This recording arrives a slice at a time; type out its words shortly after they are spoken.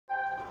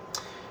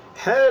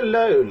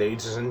Hello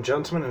ladies and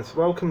gentlemen, and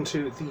welcome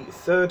to the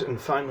third and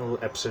final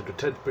episode of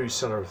Ted Brew's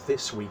Cellar of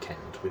this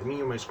weekend, with me,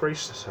 your most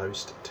gracious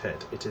host,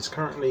 Ted. It is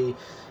currently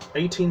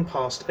 18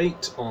 past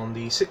 8 on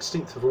the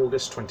 16th of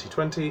August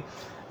 2020,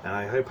 and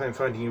I hope I'm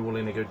finding you all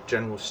in a good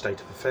general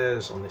state of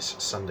affairs on this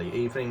Sunday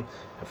evening.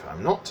 If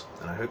I'm not,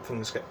 then I hope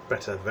things get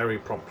better very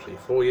promptly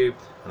for you,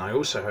 and I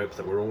also hope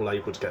that we're all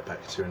able to get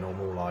back to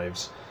normal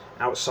lives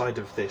outside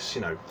of this,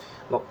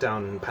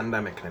 lockdown and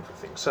pandemic and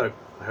everything. So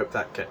I hope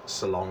that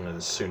gets along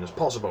as soon as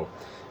possible.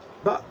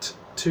 But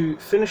to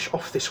finish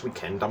off this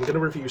weekend, I'm going to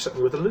review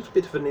something with a little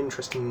bit of an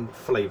interesting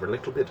flavour, a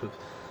little bit of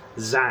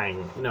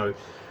zang,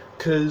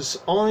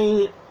 because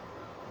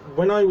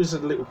when I was a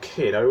little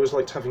kid, I always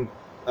liked having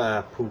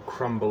apple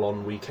crumble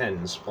on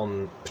weekends,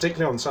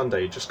 particularly on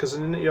Sunday, just because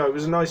it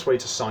was a nice way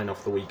to sign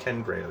off the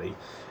weekend, really.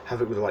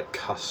 Have it with like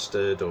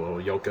custard or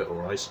yogurt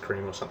or ice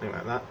cream or something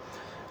like that.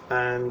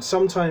 And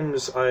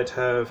sometimes I'd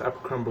have apple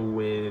crumble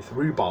with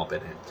rhubarb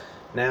in it.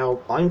 Now,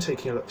 I'm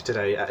taking a look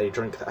today at a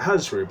drink that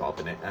has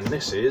rhubarb in it, and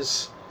this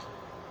is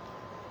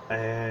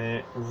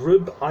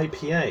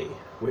Rhub'I.P.A,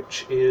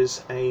 which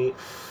is a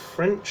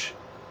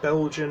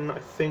French-Belgian, I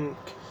think,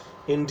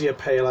 India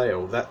Pale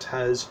Ale that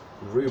has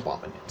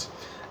rhubarb in it.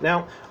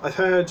 Now, I've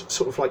heard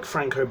sort of like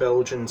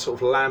Franco-Belgian,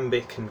 sort of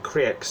lambic and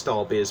Kriek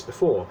style beers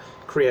before.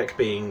 Kriek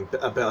being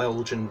a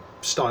Belgian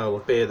style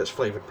of beer that's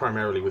flavoured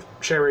primarily with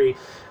cherry,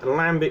 and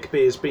lambic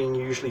beers being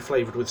usually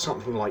flavoured with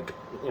something like,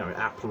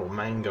 apple or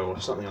mango or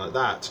something like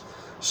that.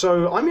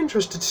 So I'm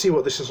interested to see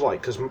what this is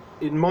like, because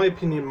in my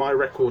opinion, my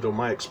record or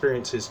my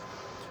experiences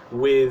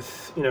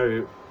with,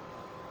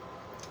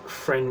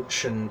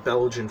 French and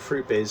Belgian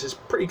fruit beers is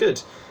pretty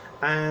good.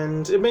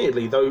 And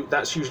admittedly, though,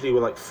 that's usually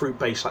with like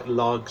fruit-based, like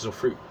lags or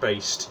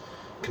fruit-based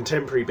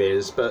contemporary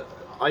beers, but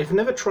I've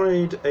never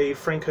tried a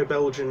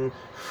Franco-Belgian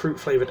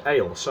fruit-flavoured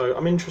ale, so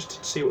I'm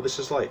interested to see what this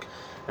is like.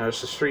 Now,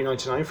 this is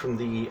 $3.99 from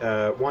the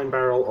Wine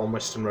Barrel on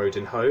Western Road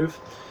in Hove.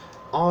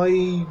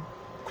 I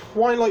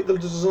quite like the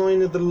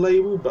design of the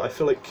label, but I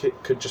feel like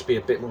it could just be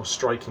a bit more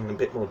striking and a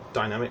bit more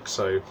dynamic,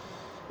 so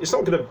it's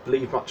not going to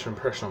leave much of an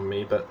impression on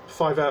me, but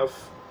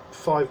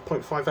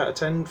 5.5 out of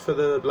 10 for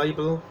the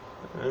label.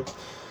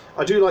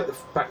 I do like the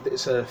fact that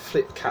it's a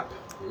flip cap,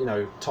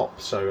 top,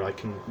 so I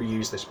can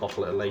reuse this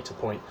bottle at a later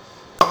point.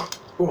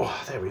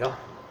 Oh, there we are.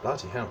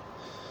 Bloody hell.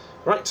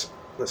 Right,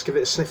 let's give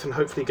it a sniff and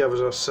hopefully give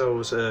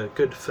ourselves a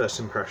good first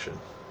impression.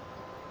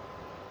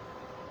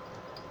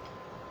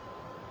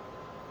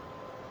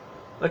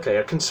 Okay,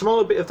 I can smell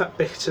a bit of that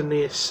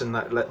bitterness and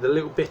that the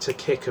little bitter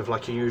kick of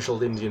like a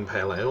usual Indian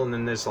Pale Ale, and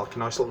then there's like a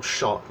nice little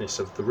sharpness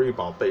of the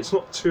rhubarb, but it's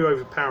not too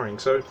overpowering,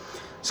 so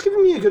it's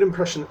giving me a good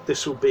impression that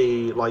this will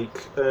be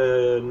like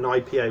an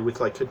IPA with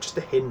like just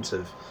a hint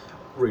of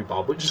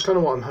rhubarb, which is kind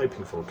of what I'm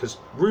hoping for, because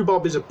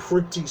rhubarb is a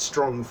pretty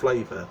strong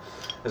flavour,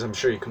 as I'm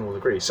sure you can all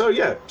agree. So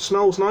yeah,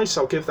 smells nice.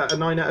 I'll give that a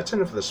 9 out of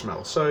 10 for the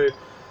smell. So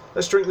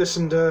let's drink this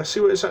and see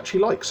what it's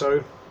actually like.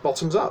 So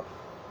bottoms up.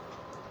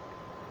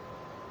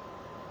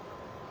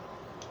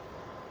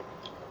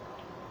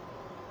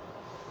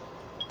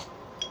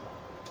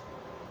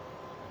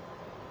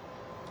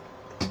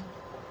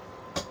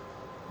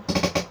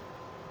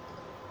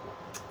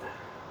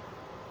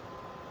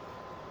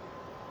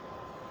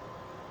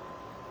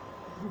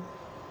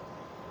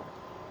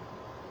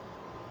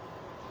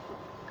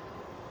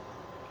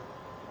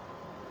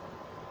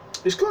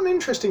 It's got an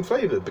interesting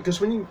flavour,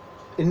 because when you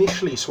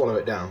initially swallow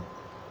it down,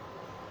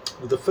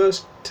 the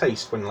first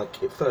taste, when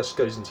like it first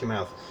goes into your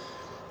mouth,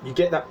 you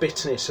get that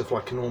bitterness of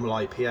like a normal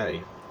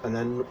IPA, and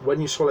then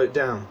when you swallow it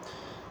down,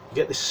 you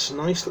get this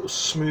nice little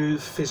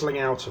smooth fizzling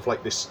out of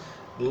like this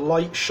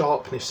light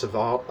sharpness of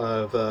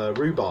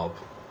rhubarb.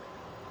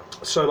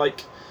 So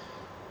like,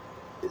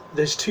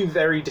 there's two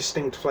very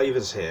distinct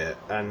flavours here,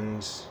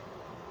 and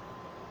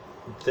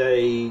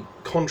they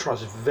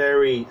contrast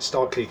very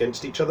starkly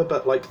against each other,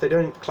 but like they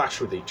don't clash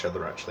with each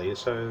other actually,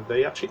 so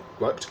they actually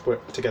work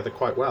together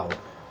quite well.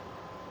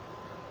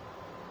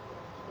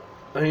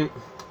 I mean,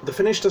 the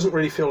finish doesn't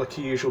really feel like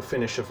a usual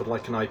finish of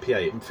like an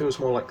IPA. It feels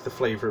more like the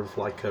flavour of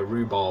like a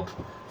rhubarb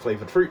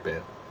flavoured fruit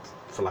beer,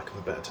 for lack of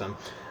a better term.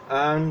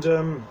 And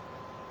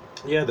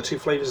yeah, the two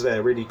flavours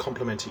there really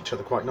complement each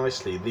other quite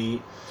nicely.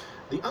 The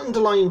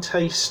underlying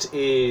taste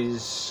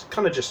is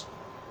kind of just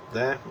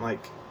there,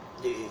 like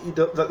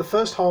the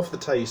first half of the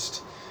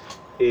taste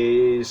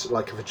is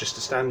like just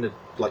a standard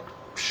like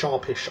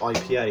sharpish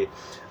IPA,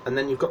 and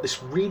then you've got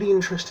this really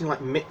interesting like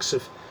mix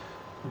of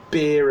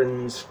beer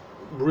and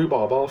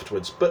rhubarb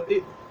afterwards, but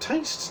it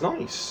tastes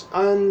nice.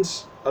 And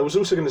I was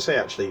also going to say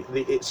actually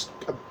it's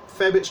a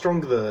fair bit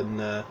stronger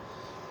than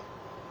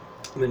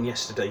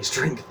yesterday's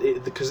drink,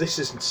 because this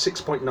is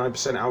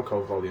 6.9%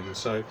 alcohol volume,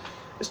 so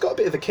it's got a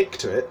bit of a kick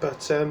to it,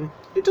 but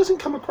it doesn't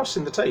come across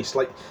in the taste.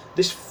 Like,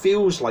 this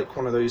feels like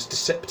one of those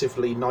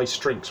deceptively nice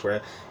drinks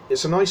where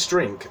it's a nice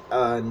drink,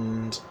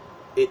 but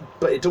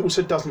it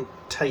also doesn't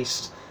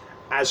taste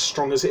as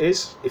strong as it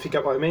is, if you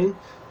get what I mean.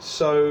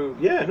 So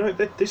yeah, no,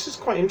 this is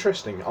quite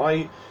interesting.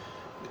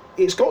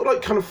 It's got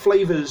like kind of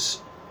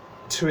flavours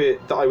to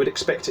it that I would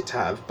expect it to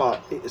have,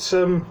 but it's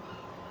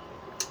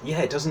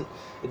yeah, it doesn't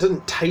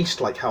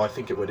taste like how I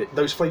think it would.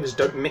 Those flavours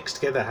don't mix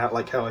together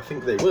like how I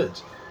think they would.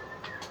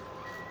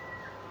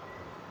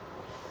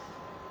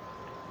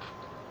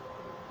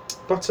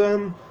 But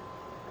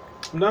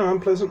no, I'm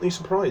pleasantly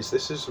surprised.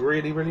 This is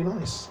really, really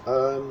nice.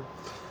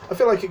 I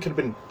feel like it could have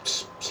been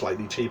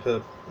slightly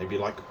cheaper, maybe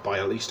like by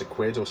at least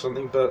 £1 or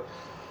something, but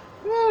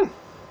yeah,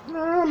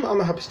 I'm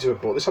happy to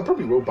have bought this. I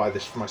probably will buy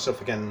this for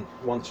myself again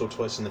once or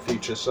twice in the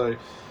future, so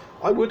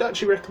I would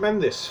actually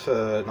recommend this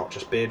for not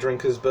just beer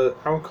drinkers, but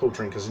alcohol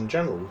drinkers in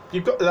general.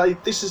 You've got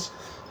this is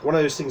one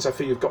of those things I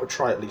feel you've got to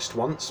try at least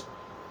once.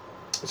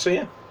 So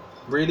yeah,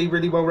 really,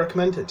 really well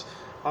recommended.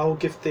 I'll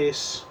give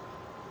this...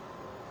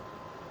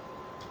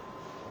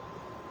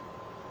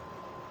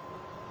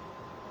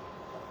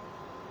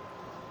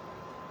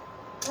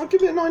 I'll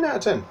give it a 9 out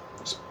of 10.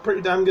 It's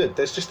pretty damn good.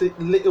 There's just a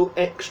little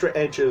extra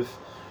edge of...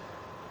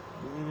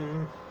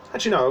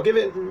 actually, no, I'll give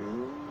it...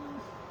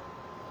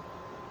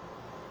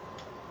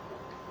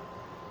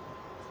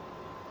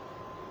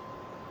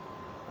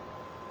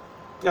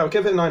 no, I'll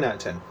give it a 9 out of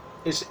 10.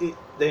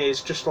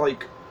 There's just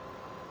like...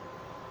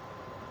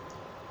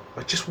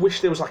 I just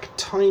wish there was like a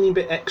tiny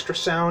bit extra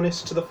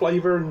sourness to the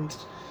flavour and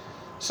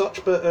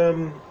such, but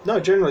no,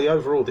 generally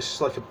overall this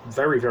is like a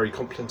very, very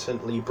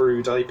competently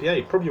brewed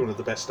IPA, probably one of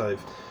the best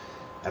I've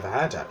ever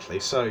had actually.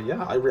 So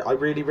yeah, I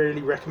really,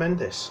 really recommend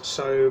this.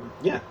 So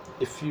yeah,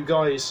 if you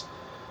guys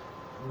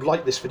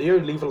like this video,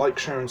 leave a like,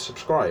 share and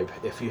subscribe.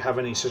 If you have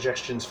any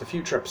suggestions for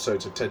future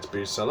episodes of Ted's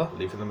Brews Cellar,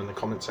 leave them in the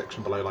comment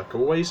section below like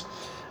always.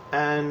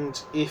 And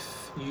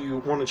if you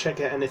want to check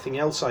out anything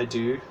else I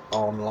do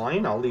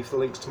online, I'll leave the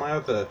links to my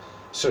other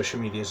social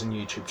medias and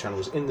YouTube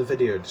channels in the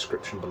video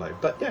description below.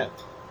 But yeah,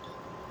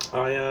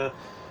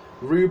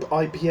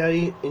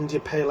 Rhub'I.P.A India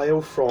Pale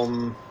Ale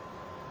from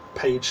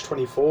page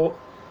 24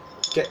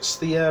 gets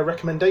the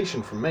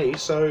recommendation from me.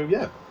 So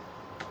yeah,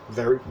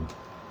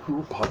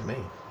 pardon me,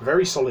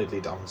 very solidly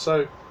done.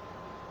 So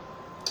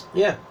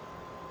yeah,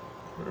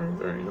 very,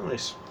 very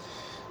nice.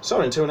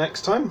 So until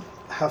next time,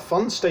 have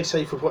fun, stay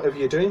safe with whatever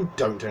you're doing,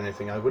 don't do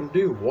anything I wouldn't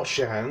do, wash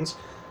your hands,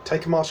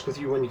 take a mask with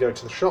you when you go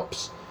to the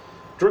shops,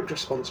 drink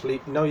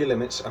responsibly, know your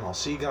limits, and I'll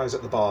see you guys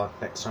at the bar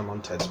next time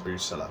on Ted's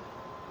Brews Cellar.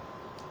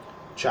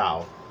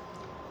 Ciao.